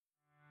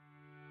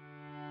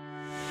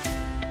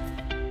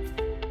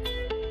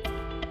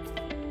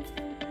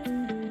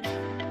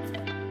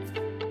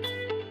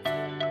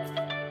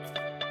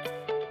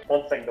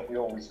one thing that we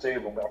always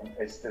do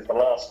is the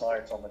last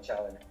night on the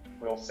challenge,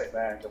 we all sit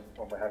around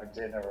when we're having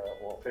dinner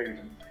or food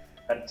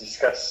and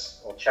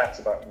discuss or chat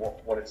about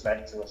what it's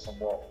meant to us and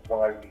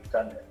why we've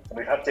done it. And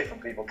we've had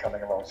different people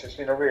coming along, so it's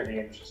been a really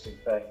interesting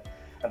thing.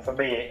 And for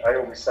me, I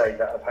always say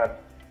that I've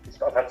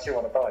had two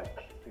on a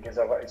bike, because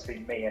it's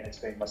been me and it's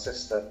been my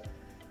sister.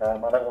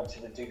 And I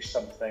wanted to do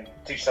something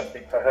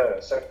for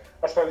her. So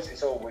I suppose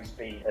it's always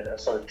been a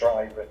sort of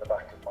driver at the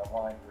back of my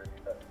mind, really,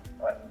 that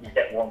you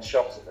get one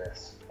shot at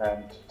this,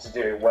 and to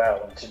do it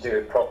well and to do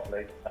it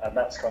properly, and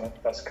that's kind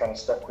of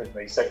stuck with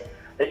me. So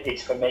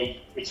it's for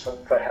me, it's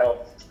for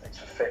health, it's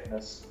for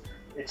fitness,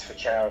 it's for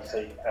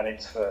charity, and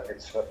it's for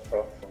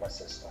my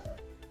sister.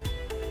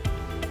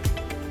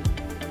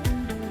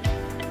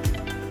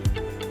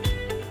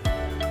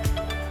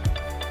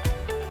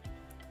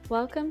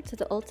 Welcome to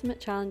the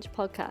Ultimate Challenge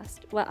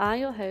podcast, where I,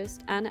 your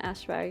host, Anna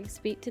Ashbury,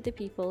 speak to the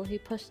people who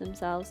push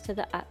themselves to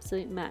the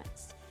absolute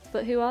max.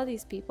 But who are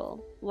these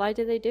people? Why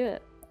do they do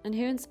it? And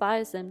who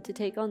inspires them to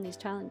take on these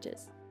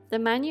challenges? The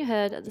man you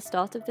heard at the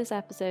start of this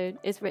episode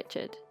is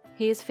Richard.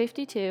 He is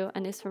 52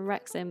 and is from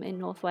Wrexham in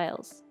North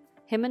Wales.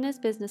 Him and his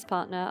business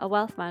partner are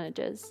wealth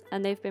managers,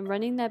 and they've been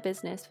running their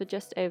business for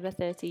just over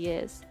 30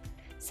 years.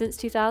 Since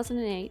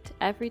 2008,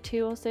 every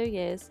 2 or so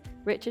years,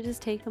 Richard has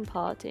taken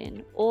part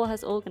in, or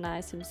has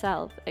organised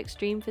himself,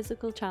 extreme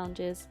physical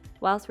challenges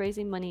whilst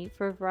raising money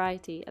for a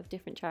variety of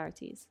different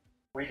charities.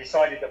 We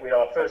decided that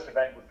our first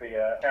event would be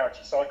a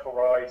charity cycle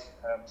ride,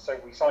 so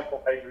we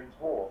cycled Hadrian's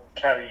Wall,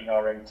 carrying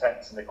our own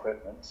tents and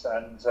equipment,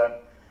 and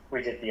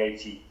we did the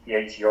 80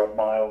 odd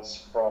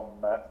miles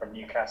from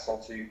Newcastle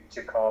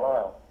to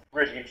Carlisle.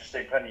 Really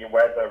interesting, plenty of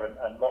weather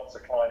and lots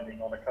of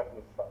climbing on a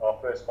couple of our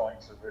first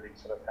bikes are really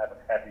sort of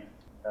heavy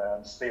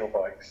steel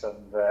bikes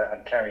and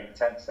carrying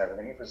tents and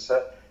everything. It was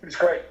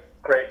great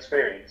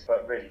experience,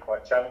 but really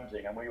quite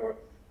challenging, and we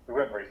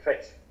weren't very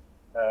fit.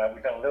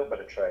 We've done a little bit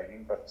of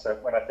training, but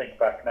when I think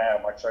back now,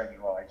 my training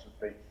rides would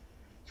be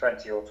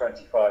 20 or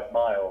 25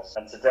 miles,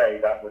 and today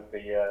that would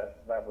be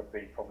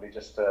probably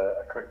just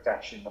a quick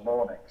dash in the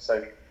morning.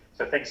 So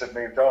things have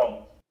moved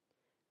on.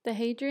 The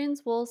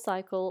Hadrian's Wall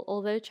cycle,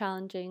 although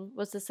challenging,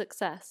 was a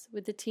success,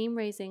 with the team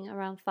raising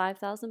around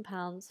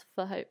 £5,000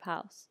 for Hope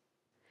House.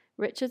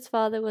 Richard's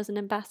father was an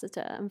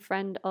ambassador and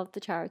friend of the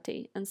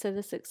charity, and so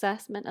the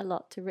success meant a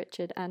lot to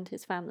Richard and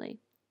his family.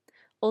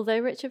 Although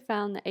Richard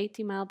found the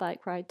 80-mile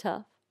bike ride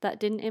tough, that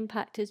didn't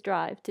impact his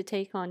drive to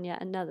take on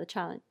yet another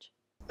challenge.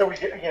 So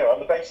on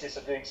the basis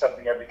of doing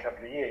something every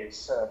couple of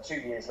years, 2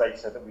 years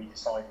later that we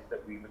decided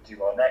that we would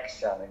do our next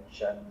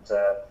challenge, and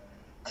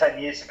 10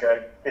 years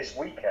ago this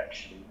week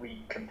actually,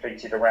 we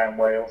completed around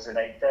Wales in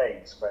 8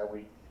 days, where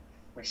we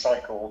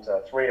cycled,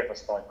 3 of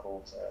us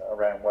cycled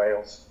around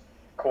Wales,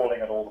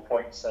 calling at all the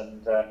points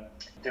and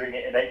doing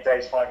it in 8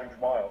 days, 500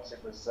 miles.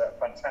 It was a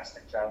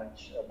fantastic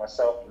challenge.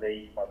 Myself,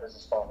 Lee, my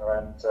business partner,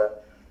 and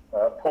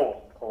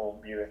Paul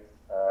Mewick,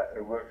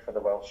 who worked for the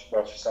Welsh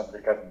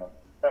Assembly government.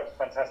 That was a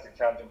fantastic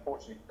challenge.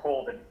 Unfortunately,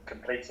 Paul didn't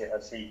complete it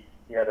as he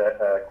had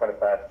quite a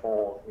bad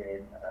fall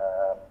in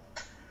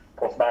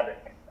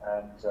Porthmadog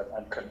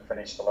and couldn't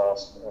finish the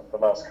last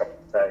couple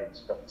of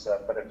days.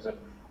 But it was an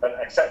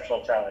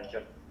exceptional challenge,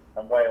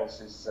 and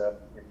Wales is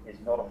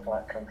not a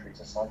flat country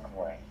to cycle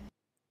around.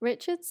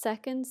 Richard's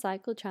second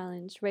cycle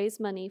challenge raised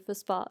money for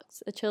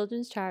Sparks, a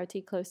children's charity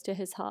close to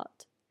his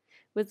heart.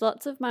 With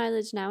lots of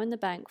mileage now in the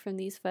bank from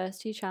these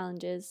first 2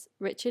 challenges,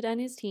 Richard and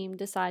his team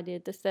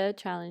decided the third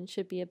challenge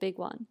should be a big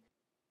one,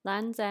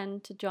 Land's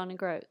End to John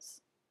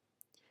O'Groats.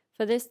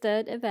 For this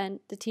third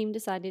event, the team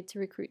decided to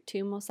recruit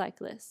 2 more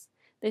cyclists.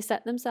 They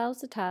set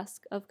themselves the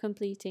task of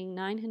completing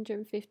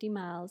 950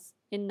 miles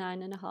in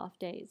 9.5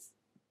 days.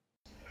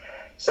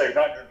 So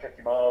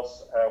 950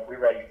 miles, we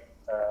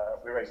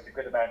raised a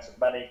good amount of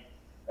money.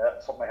 At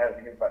the top of my head, I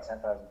think it was about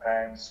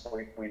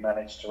 £10,000 we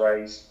managed to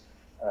raise,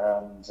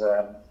 and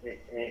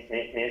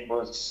it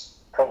was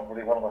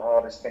probably one of the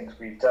hardest things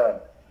we've done,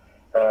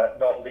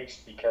 not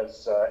least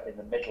because in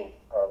the middle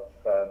of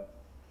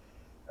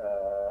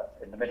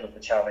the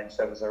challenge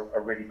there was a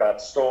really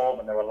bad storm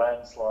and there were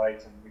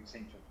landslides, and we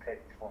seemed to have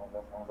picked one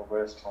of the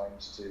worst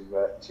times to do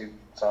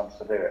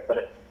it.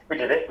 But we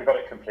did it, we got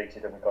it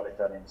completed, and we got it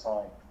done in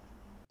time.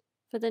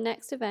 For the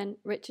next event,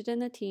 Richard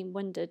and the team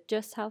wondered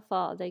just how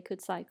far they could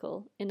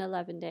cycle in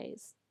 11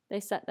 days. They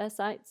set their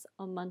sights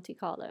on Monte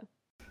Carlo.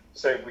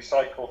 So we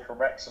cycled from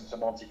Wrexham to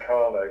Monte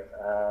Carlo,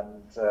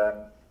 and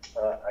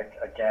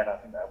again, I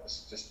think that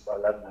was just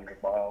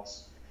 1,100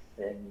 miles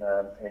in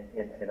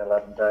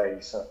 11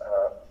 days.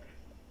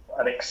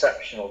 An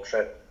exceptional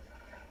trip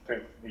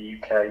through the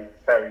UK,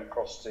 ferry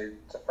across to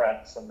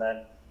France, and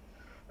then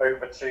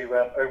over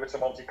to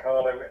Monte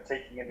Carlo,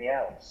 taking in the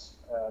Alps.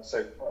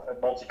 So at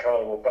Monte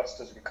Carlo, or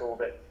Bust as we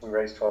called it, we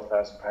raised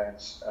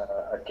 £12,000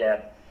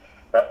 again.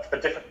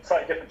 For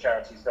slightly different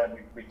charities, then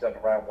we've done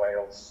around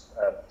Wales,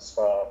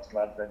 Sparks,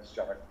 Land's End,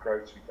 John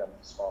O'Groats, we've done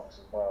Sparks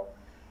as well,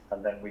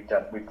 and then we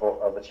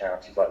brought other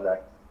charities like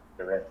that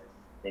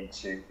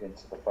into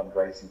the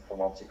fundraising for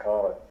Monte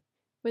Carlo.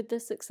 With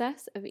the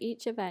success of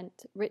each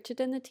event,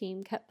 Richard and the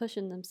team kept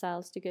pushing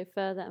themselves to go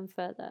further and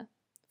further.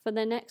 For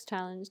their next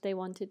challenge, they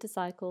wanted to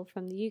cycle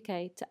from the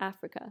UK to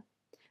Africa.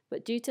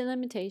 But due to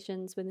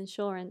limitations with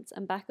insurance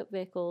and backup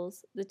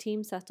vehicles, the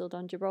team settled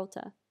on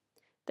Gibraltar.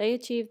 They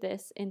achieved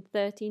this in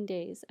 13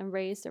 days and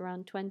raised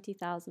around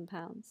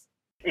 £20,000.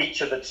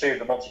 Each of the two,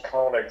 the Monte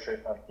Carlo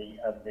trip and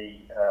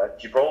the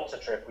Gibraltar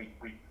trip,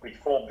 we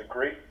formed a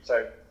group.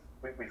 So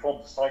we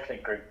formed a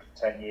cycling group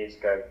 10 years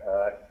ago,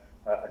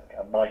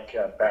 Mike,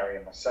 Barry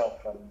and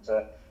myself, and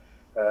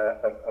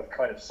of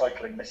kind of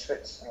cycling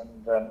misfits.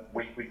 And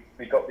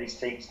we got these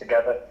teams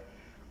together,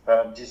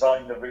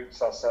 designed the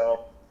routes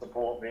ourselves,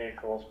 support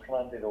vehicles,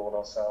 planned it all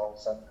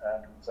ourselves,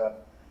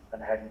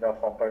 and headed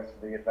off on both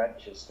of the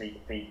adventures.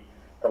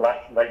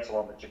 Later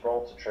on the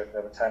Gibraltar trip,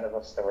 there were 10 of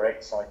us. There were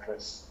 8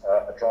 cyclists,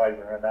 a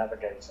driver, and a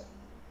navigator,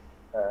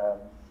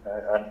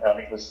 and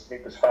it was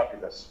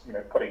fabulous. You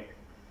know, putting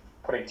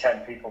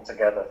 10 people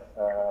together,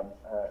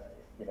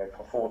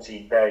 for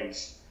 14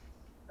 days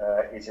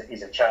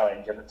is a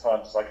challenge, and at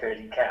times it's like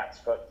herding cats.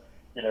 But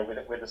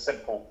with a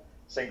simple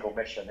single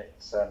mission, it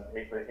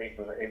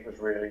was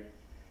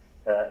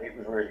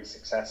really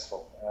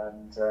successful,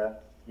 and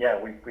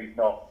we've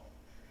not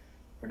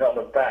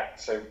looked back,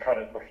 so we're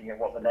kind of looking at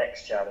what the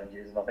next challenge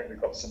is, and I think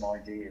we've got some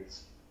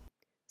ideas.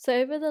 So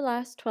over the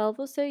last 12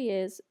 or so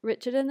years,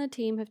 Richard and the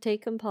team have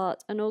taken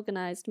part and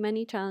organised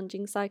many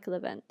challenging cycle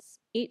events,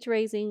 each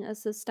raising a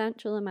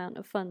substantial amount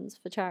of funds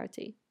for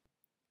charity.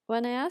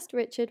 When I asked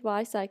Richard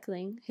why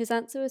cycling, his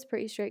answer was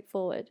pretty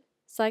straightforward.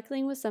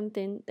 Cycling was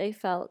something they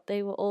felt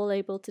they were all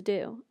able to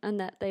do and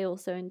that they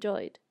also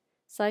enjoyed.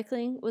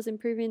 Cycling was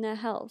improving their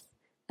health,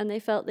 and they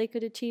felt they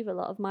could achieve a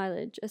lot of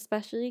mileage,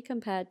 especially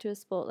compared to a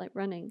sport like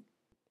running.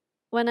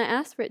 When I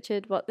asked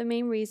Richard what the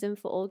main reason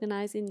for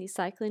organising these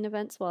cycling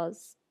events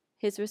was,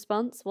 his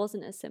response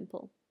wasn't as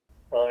simple.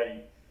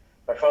 My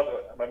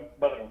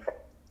mother and father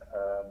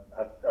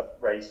have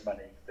raised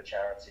money for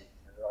charity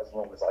as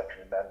long as I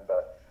can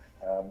remember.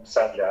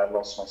 Sadly, I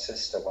lost my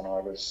sister when I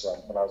was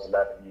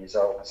 11 years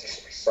old. My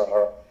sister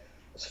Sarah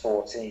was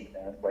 14,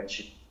 and when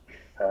she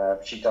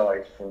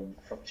died from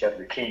she had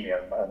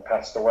leukemia and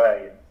passed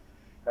away.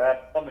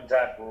 Mum and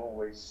Dad were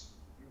always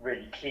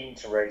really keen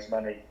to raise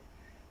money,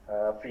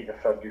 either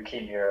for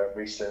leukemia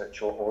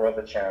research or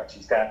other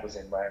charities. Dad was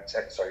in Rotary. He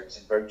was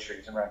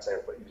in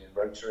Roundtable, but he was in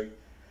Rotary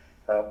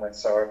when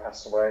Sarah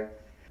passed away.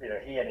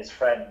 He and his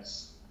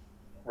friends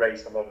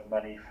raised a lot of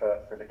money for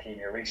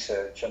leukemia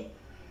research, and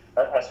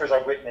I suppose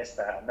I witnessed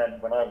that. And then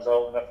when I was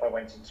old enough, I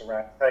went into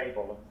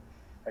Roundtable,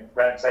 and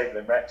Roundtable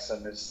in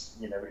Wrexham is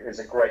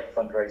a great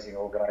fundraising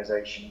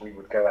organisation. We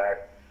would go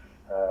out,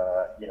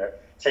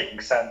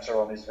 taking Santa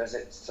on his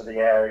visits to the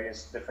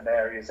different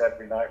areas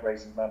every night,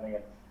 raising money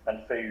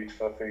and food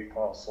for food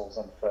parcels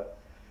and for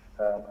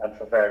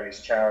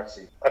various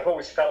charities. I've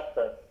always felt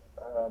that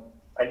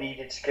I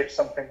needed to give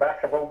something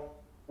back. I've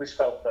always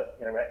felt that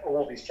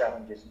all these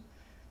challenges.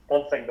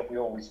 One thing that we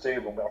always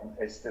do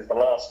is the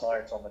last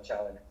night on the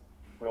challenge,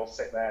 we all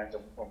sit around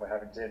when we're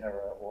having dinner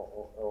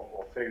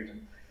or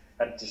food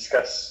and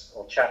discuss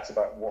or chat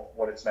about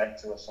what it's meant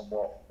to us and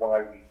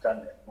why we've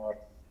done it.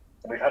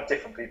 And we've had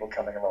different people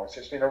coming along,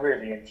 so it's been a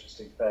really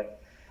interesting thing.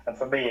 And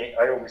for me,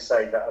 I always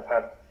say that I've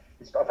had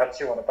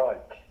 2 on a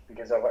bike,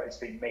 because it's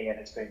been me and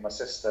it's been my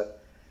sister,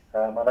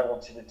 and I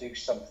wanted to do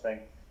something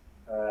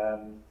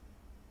for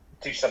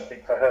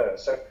her.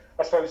 So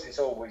I suppose it's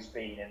always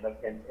been in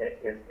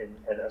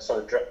a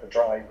sort of the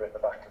driver at the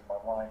back of my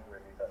mind,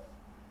 really, that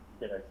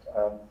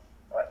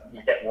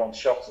you get one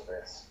shot at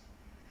this,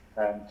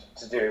 and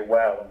to do it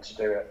well and to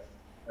do it,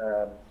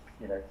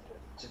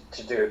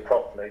 to do it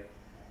properly.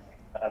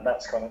 And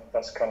that's kind of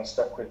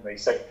stuck with me.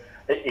 So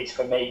it's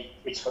for me,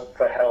 it's for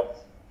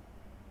health,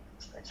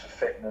 it's for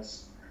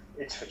fitness,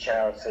 it's for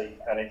charity,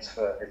 and it's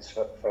for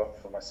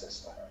my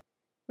sister.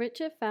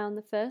 Richard found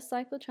the first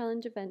Cycle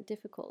Challenge event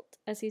difficult,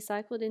 as he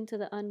cycled into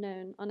the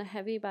unknown on a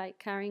heavy bike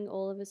carrying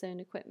all of his own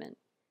equipment.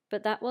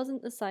 But that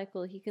wasn't the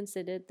cycle he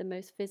considered the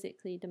most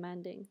physically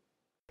demanding.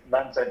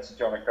 Land's End to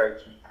John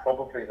O'Groats was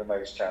probably the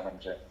most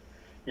challenging.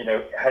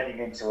 Heading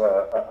into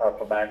up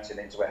a mountain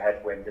into a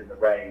headwind in the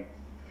rain,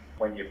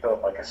 when you're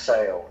built like a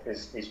sail,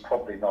 is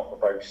probably not the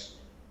most,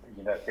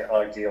 the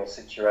ideal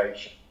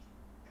situation.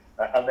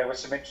 And there were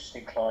some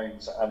interesting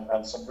climbs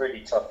and some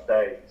really tough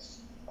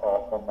days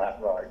on that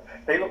ride.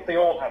 They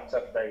all have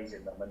tough days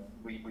in them, and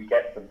we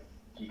get them.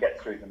 You get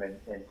through them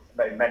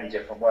in many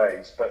different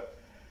ways. But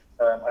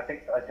I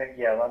think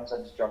Land's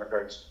End to John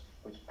O'Groats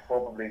was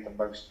probably the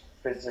most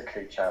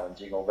physically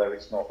challenging, although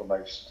it's not the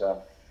most.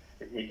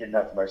 It didn't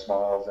have the most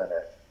miles in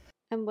it.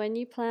 And when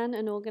you plan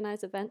and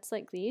organise events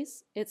like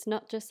these, it's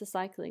not just the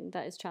cycling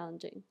that is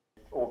challenging.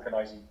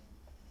 Organising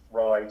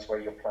rides where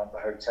you plan the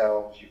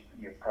hotels,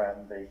 you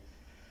plan the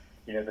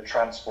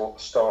transport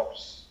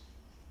stops,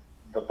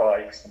 the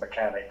bikes, the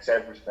mechanics,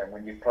 everything.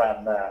 When you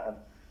plan that,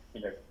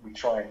 and we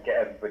try and get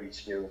everybody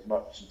to do as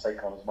much and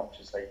take on as much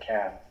as they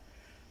can.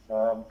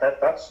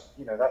 That's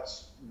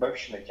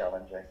emotionally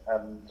challenging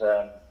and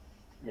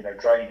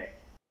draining.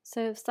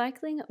 So if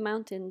cycling up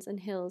mountains and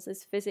hills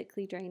is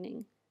physically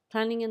draining,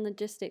 planning and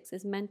logistics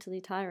is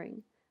mentally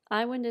tiring,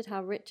 I wondered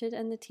how Richard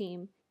and the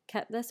team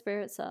kept their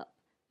spirits up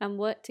and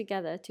worked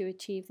together to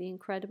achieve the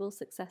incredible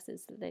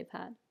successes that they've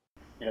had.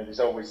 There's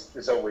always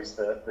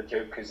the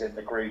jokers in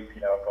the group.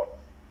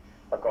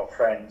 I've got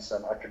friends,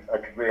 and I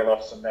could reel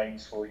off some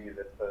names for you.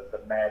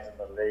 The Med and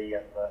the Lee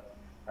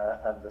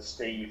and the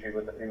Steve, who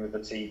were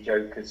the team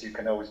jokers. You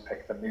can always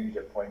pick the mood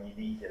up when you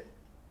need it.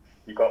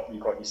 You've got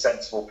your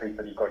sensible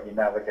people. You've got your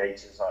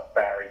navigators like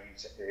Barry,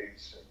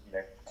 who's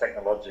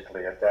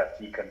technologically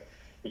adept. He can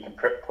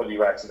pull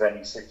you out of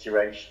any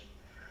situation.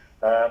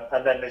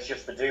 And then there's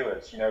just the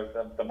doers.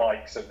 The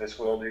Mikes of this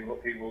world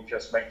who will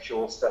just make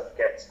sure stuff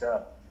gets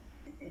done.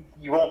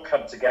 You all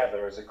come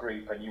together as a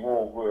group and you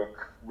all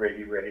work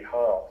really, really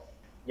hard.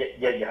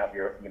 Yeah, you have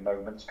your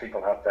moments.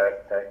 People have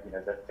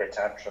their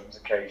tantrums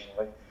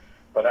occasionally,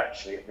 but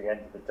actually at the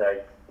end of the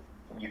day,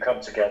 you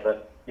come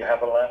together, you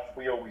have a laugh.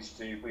 We always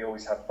do. We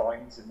always have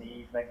fines in the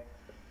evening,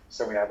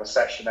 so we have a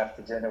session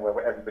after dinner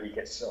where everybody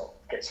gets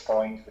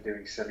fined for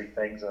doing silly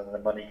things, and the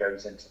money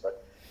goes into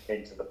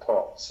the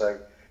pot. So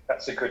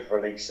that's a good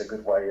release, a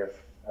good way of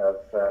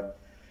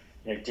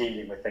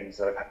dealing with things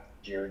that have happened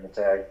during the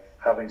day,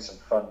 having some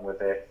fun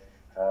with it,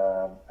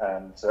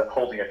 and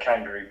holding a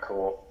kangaroo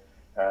court,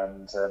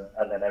 and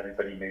then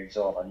everybody moves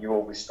on. And you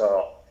always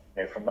start,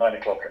 from 9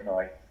 o'clock at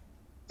night,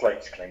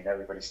 slate's clean,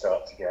 everybody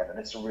starts again, and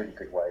it's a really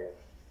good way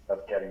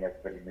of getting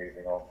everybody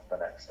moving on for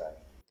the next day.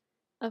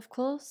 Of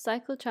course,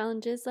 cycle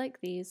challenges like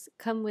these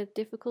come with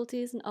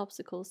difficulties and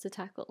obstacles to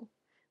tackle.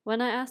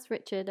 When I asked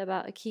Richard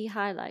about a key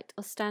highlight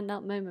or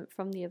standout moment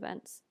from the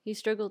events, he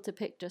struggled to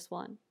pick just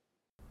one.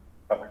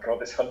 Oh my God,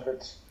 there's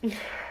hundreds.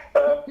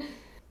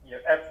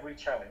 Every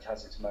challenge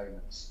has its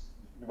moments,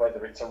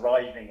 whether it's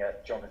arriving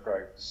at John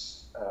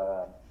O'Groats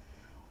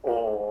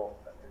or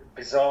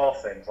bizarre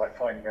things like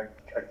finding a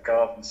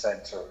garden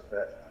centre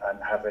and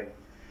having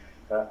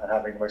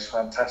the most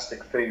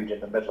fantastic food in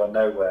the middle of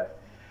nowhere.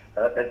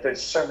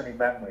 There's so many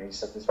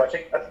memories of this. But I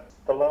think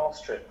the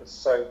last trip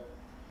was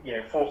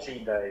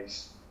 14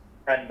 days,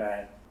 10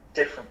 men,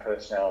 different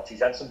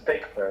personalities, and some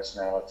big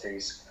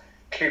personalities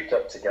cooped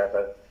up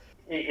together.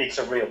 It's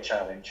a real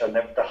challenge. And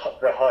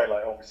the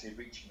highlight, obviously,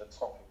 reaching the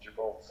top of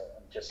Gibraltar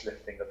and just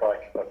lifting the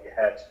bike above your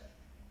head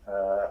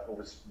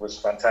was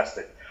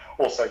fantastic.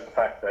 Also, the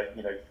fact that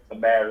the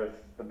mayor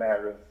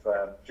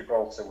of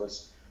Gibraltar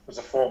was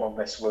a former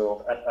Miss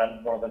World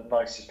and one of the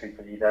nicest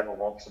people you'd ever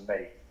want to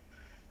meet,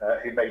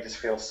 who made us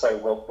feel so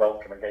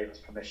welcome and gave us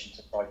permission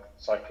to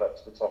cycle up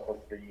to the top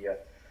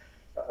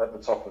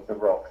of the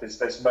rock.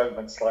 There's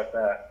moments like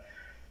that.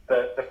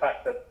 The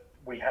fact that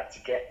we had to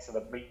get to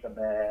meet them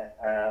there,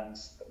 and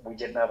we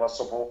didn't have our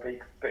support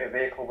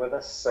vehicle with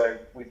us, so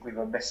we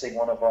were missing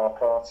one of our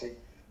party,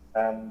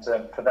 and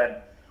for them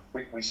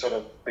we sort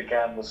of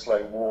began the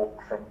slow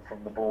walk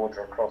from the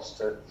border across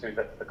through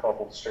the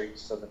cobbled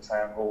streets to the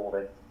town hall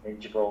in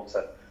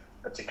Gibraltar,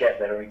 but to get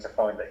there only to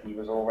find that he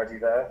was already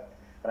there.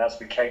 And as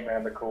we came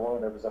around the corner,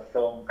 there was a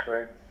film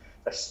crew,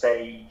 a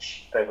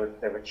stage, there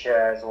were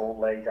chairs all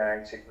laid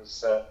out. It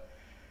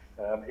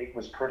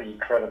was pretty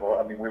incredible.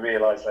 I mean, we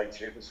realised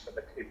later it was for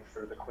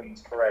the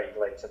Queen's Parade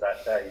later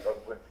that day,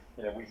 but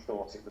we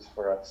thought it was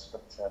for us.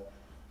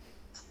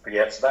 But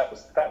yeah, so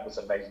that was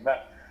amazing.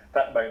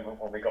 That moment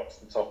when we got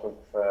to the top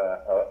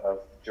of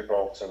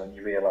Gibraltar and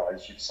you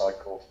realise you've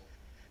cycled,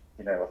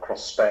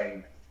 across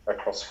Spain,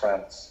 across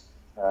France,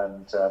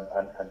 and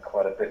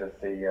quite a bit of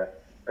the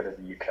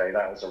UK.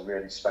 That was a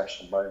really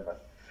special moment.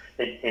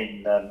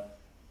 In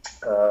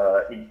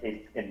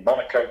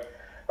Monaco,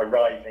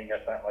 arriving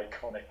at that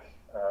iconic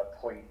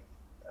point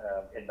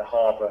in the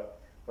harbour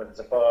where there's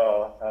a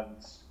bar,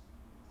 and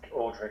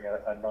ordering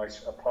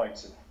a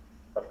pint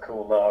of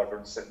cool lager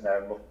and sitting there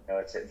and looking at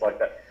it. It's like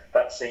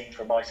that scene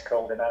from Ice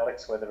Cold in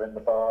Alex, where they're in the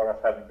bar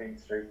having been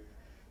through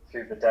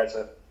the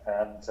desert,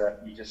 and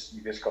you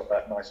just got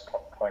that nice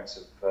pint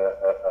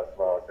of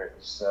lager.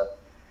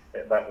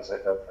 That was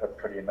a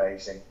pretty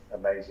amazing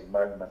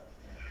moment.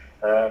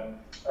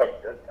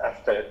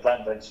 After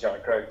landing to John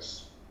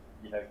O'Groats,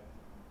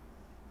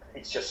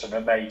 it's just an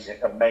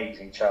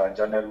amazing challenge.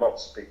 I know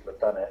lots of people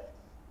have done it,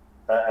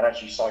 and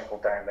as you cycle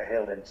down the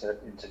hill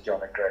into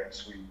John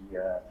O'Groats,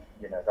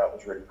 that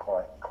was really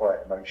quite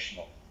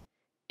emotional.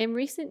 In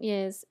recent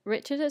years,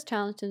 Richard has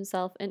challenged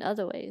himself in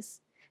other ways.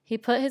 He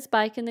put his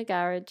bike in the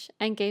garage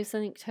and gave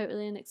something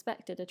totally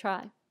unexpected a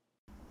try.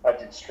 I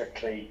did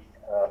Strictly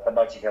for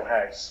Nightingale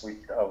House.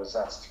 I was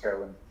asked to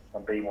go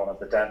and be one of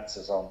the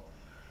dancers on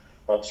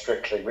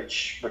Strictly,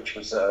 which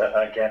was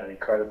again an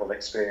incredible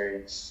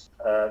experience.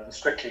 The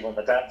Strictly one,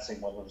 the dancing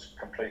one, was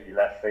completely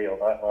left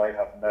field. I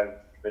have no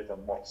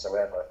rhythm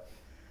whatsoever.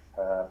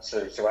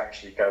 So to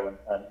actually go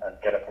and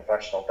get a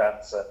professional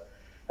dancer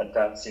and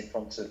dance in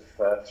front of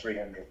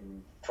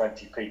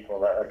 320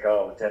 people at a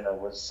gala dinner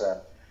was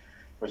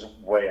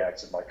way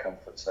out of my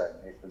comfort zone.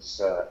 It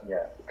was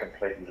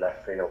completely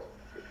left field.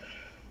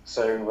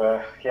 So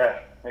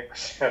it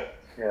was and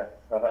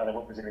I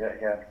won't be doing it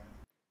again.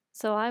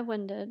 So I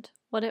wondered,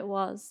 what it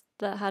was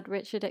that had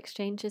Richard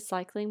exchange his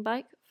cycling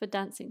bike for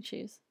dancing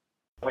shoes.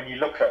 When you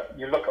look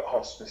at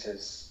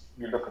hospices,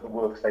 you look at the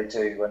work they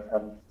do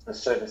and the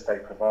service they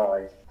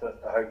provide, the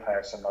Hope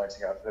House and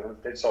Nightingale,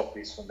 it's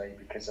obvious for me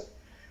because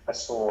I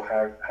saw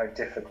how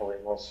difficult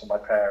it was for my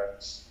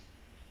parents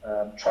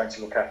trying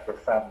to look after a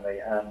family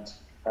and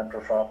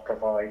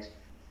provide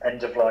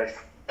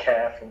end-of-life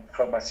care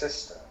for my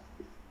sister.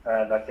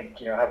 And I think,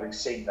 having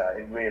seen that,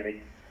 it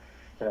really,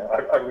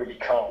 I really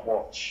can't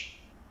watch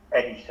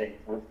anything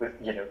with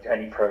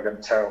any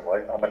program terrible.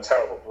 I'm a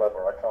terrible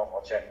blubber. I can't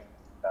watch anything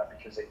like that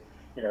because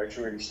it's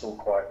really still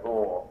quite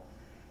raw.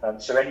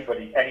 So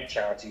any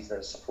charities that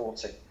are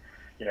supporting,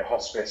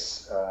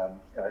 hospice,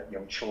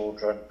 young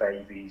children,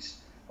 babies,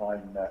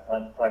 I'm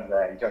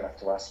there. You don't have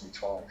to ask me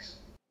twice.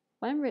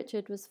 When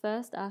Richard was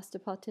first asked to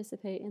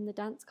participate in the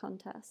dance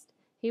contest,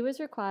 he was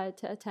required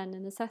to attend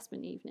an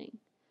assessment evening.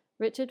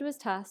 Richard was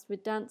tasked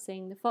with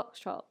dancing the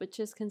foxtrot, which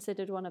is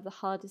considered one of the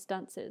hardest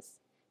dances.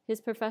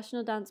 His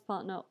professional dance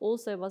partner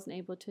also wasn't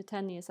able to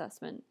attend the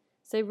assessment,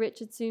 so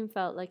Richard soon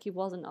felt like he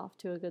wasn't off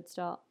to a good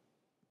start.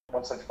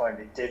 Once I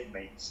finally did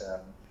meet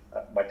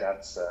my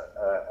dancer,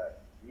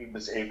 it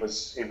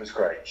was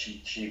great.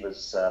 She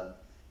was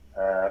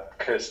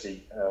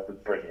Kirsty was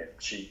brilliant.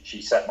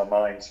 She set my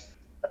mind,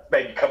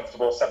 made me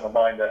comfortable, set my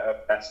mind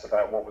at best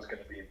about what was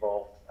going to be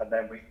involved, and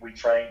then we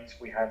trained.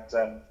 We had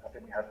I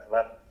think we had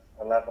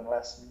 11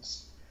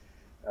 lessons,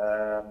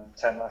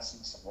 10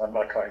 lessons.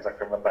 I can't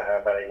exactly remember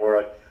how many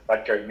were.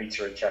 I'd go meet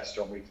her in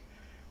Chester and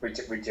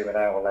we'd do an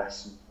hour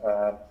lesson,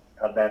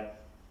 and then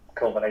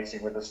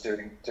culminating with us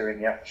doing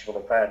the actual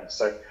event.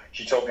 So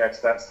she taught me how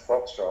to dance the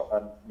foxtrot,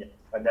 and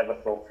I never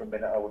thought for a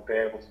minute I would be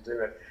able to do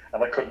it,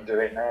 and I couldn't do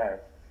it now.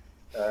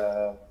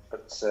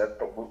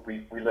 But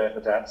we learned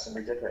the dance and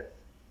we did it.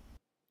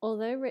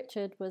 Although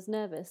Richard was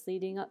nervous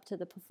leading up to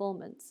the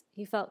performance,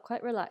 he felt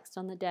quite relaxed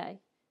on the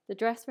day. The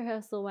dress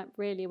rehearsal went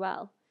really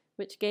well,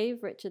 which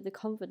gave Richard the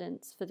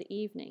confidence for the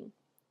evening.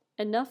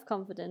 Enough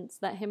confidence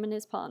that him and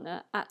his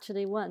partner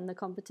actually won the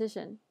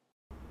competition.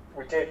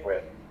 We did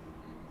win.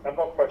 I'm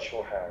not quite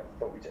sure how,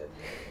 but we did.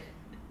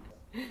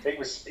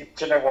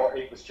 Do you know what?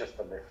 It was just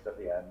a lift at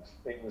the end.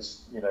 It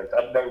was,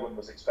 and no one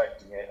was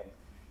expecting it,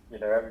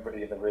 and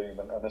everybody in the room,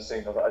 and as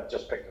soon as I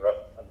just picked her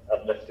up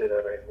and lifted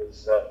her, it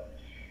was,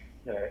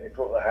 it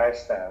brought the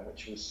house down,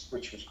 which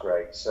was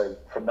great. So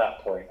from that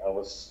point, I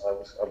was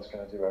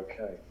going to do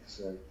okay.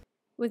 So,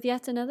 with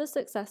yet another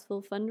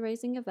successful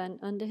fundraising event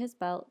under his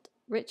belt,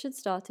 Richard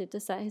started to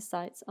set his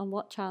sights on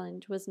what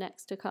challenge was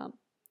next to come.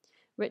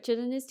 Richard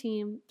and his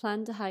team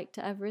planned to hike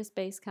to Everest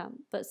Base Camp,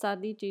 but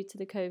sadly due to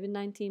the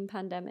COVID-19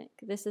 pandemic,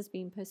 this has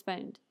been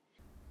postponed.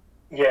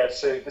 Yeah,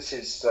 so this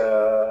is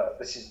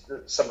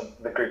some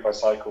of the group I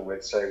cycle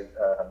with. So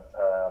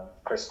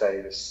Chris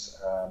Davis,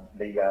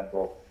 Lee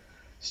Gamble,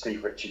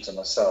 Steve Richards and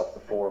myself, the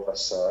four of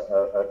us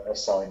are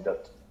signed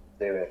up to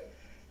do it.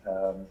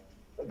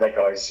 They're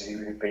guys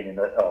who've been in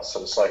our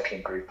sort of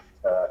cycling group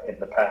in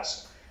the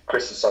past.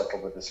 Chris has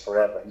cycled with us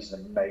forever. He's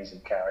an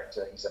amazing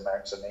character. He's a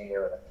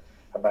mountaineer and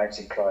a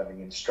mountain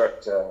climbing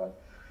instructor and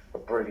a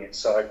brilliant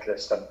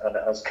cyclist, and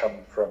it has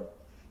come from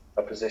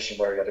a position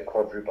where he had a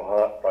quadruple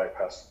heart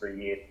bypass 3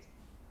 years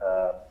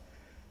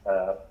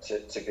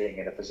to being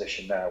in a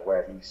position now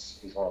where he's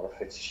one of the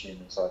fittest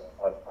humans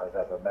I've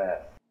ever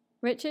met.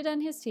 Richard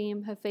and his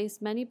team have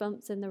faced many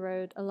bumps in the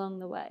road along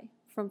the way,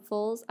 from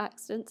falls,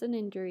 accidents and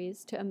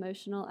injuries to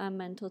emotional and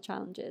mental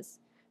challenges.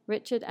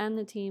 Richard and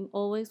the team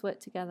always work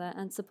together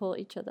and support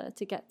each other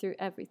to get through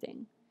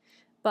everything.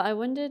 But I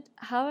wondered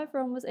how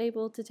everyone was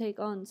able to take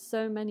on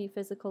so many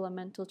physical and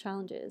mental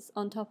challenges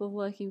on top of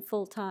working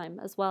full-time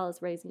as well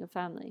as raising a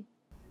family.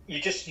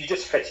 You just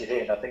fit it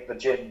in. I think the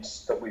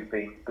gyms that we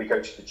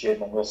go to the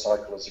gym and we'll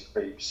cycle as a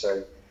group.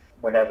 So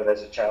whenever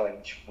there's a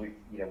challenge, we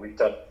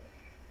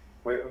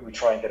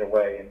try and get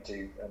away and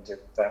do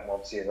that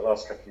once a year. The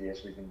last couple of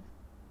years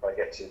I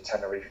get to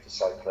Tenerife to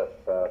cycle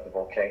up the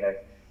volcano.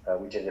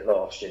 We did it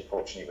last year.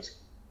 Fortunately, it was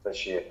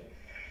this year.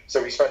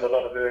 So we spend a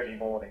lot of early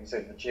mornings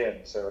in the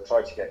gym. So I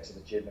try to get to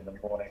the gym in the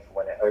morning for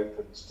when it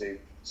opens, do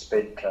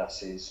spin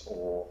classes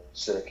or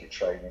circuit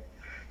training.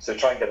 So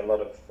try and get a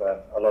lot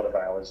of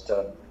hours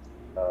done.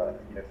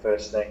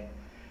 First thing.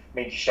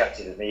 Means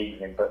shattered in the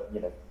evening, but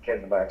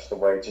getting them out of the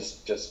way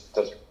just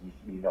doesn't,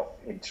 you're not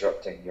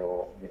interrupting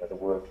your the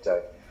work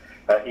day.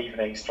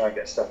 Evenings, try and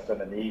get stuff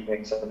done in the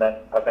evenings, and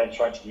then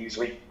trying to use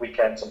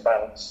weekends and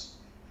balance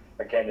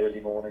again early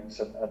mornings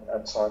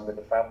and time with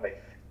the family.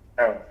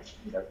 Karen,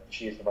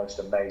 she is the most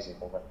amazing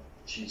woman.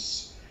 She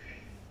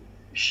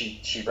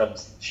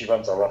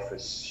runs our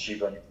office. She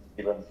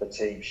runs the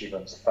team. She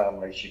runs the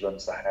family. She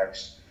runs the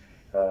house,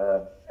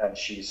 and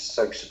she's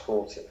so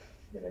supportive.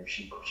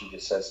 She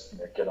just says,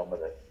 get on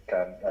with it,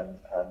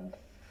 and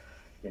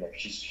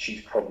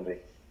she's probably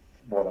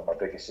one of my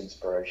biggest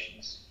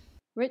inspirations.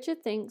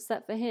 Richard thinks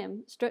that for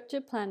him,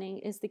 structured planning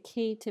is the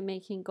key to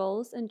making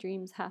goals and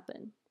dreams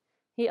happen.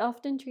 He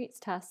often treats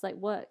tasks like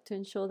work to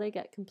ensure they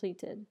get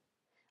completed.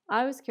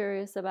 I was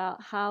curious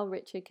about how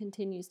Richard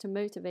continues to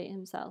motivate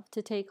himself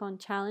to take on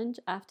challenge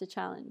after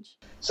challenge.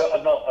 So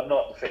I'm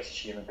not the fittest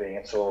human being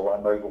at all.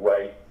 I'm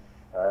overweight.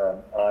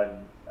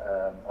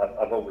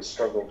 I've always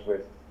struggled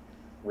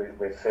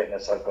with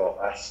fitness. I've got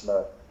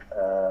asthma.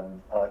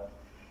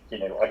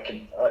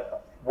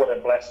 What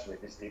I'm blessed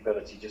with is the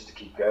ability just to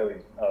keep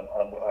going.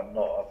 I'm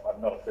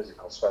not a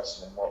physical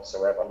specimen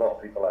whatsoever. A lot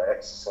of people I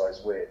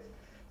exercise with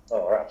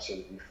are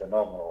absolutely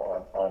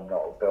phenomenal. I'm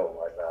not built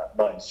like that.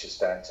 Mine's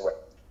just down to it.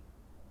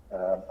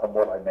 And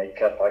what I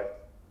make up.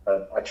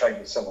 I trained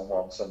with someone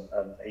once, and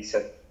he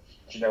said,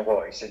 "Do you know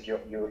what?" He said,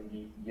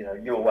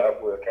 "You'll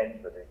outwork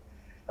anybody."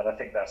 And I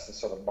think that's the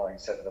sort of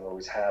mindset that I've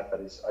always had.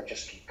 That is, I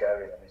just keep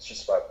going, and it's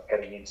just about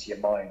getting into your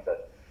mind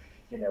that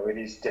it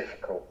is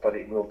difficult, but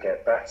it will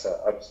get better.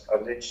 I was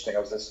interesting. I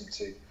was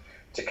listening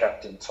to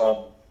Captain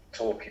Tom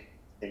talking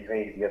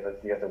TV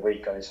the other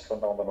week on his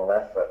phenomenal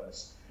effort and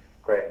this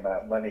great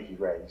amount of money he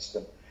raised,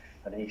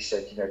 and he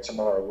said,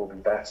 tomorrow will be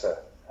better,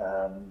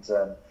 and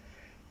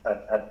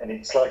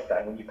it's like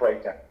that. When you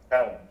break down a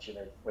challenge,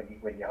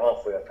 when you're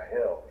halfway up a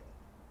hill,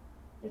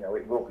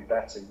 it will be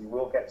better. You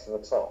will get to the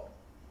top.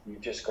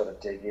 You've just got to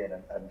dig in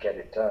and get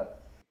it done.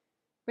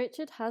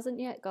 Richard hasn't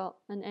yet got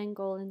an end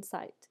goal in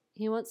sight.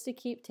 He wants to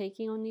keep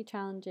taking on new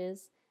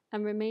challenges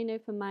and remain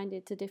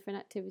open-minded to different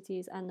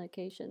activities and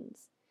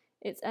locations.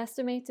 It's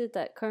estimated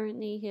that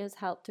currently he has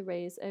helped to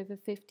raise over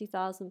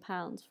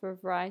 £50,000 for a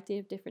variety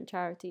of different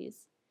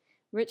charities.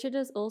 Richard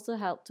has also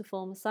helped to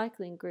form a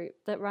cycling group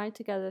that ride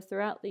together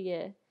throughout the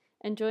year,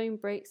 enjoying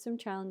breaks from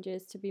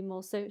challenges to be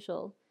more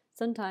social,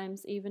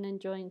 sometimes even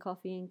enjoying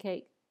coffee and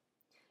cake.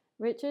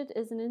 Richard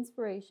is an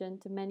inspiration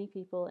to many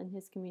people in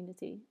his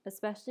community,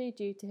 especially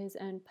due to his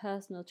own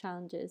personal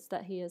challenges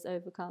that he has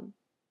overcome.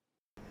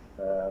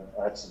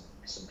 I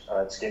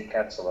had skin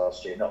cancer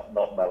last year, not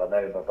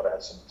melanoma, but I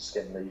had some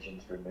skin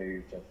lesions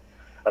removed, and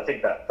I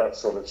think that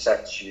sort of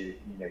sets you,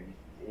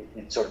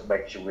 it sort of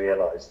makes you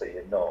realise that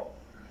you're not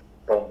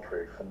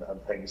bomb-proof, and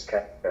things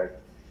can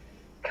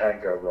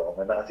go wrong.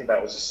 And I think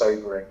that was a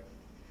sobering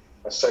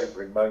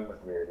moment,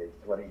 really,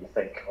 when you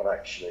think, well,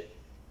 actually,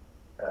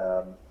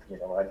 I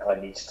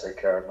need to take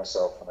care of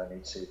myself, and I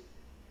need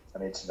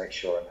to make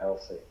sure I'm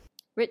healthy.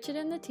 Richard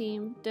and the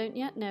team don't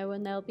yet know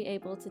when they'll be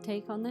able to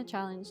take on their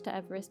challenge to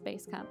Everest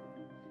Base Camp.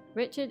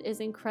 Richard is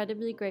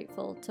incredibly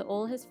grateful to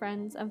all his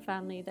friends and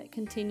family that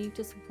continue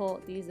to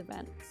support these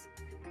events.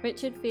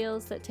 Richard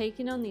feels that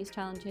taking on these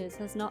challenges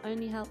has not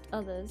only helped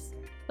others,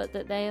 but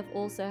that they have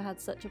also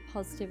had such a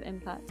positive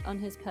impact on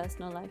his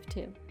personal life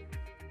too.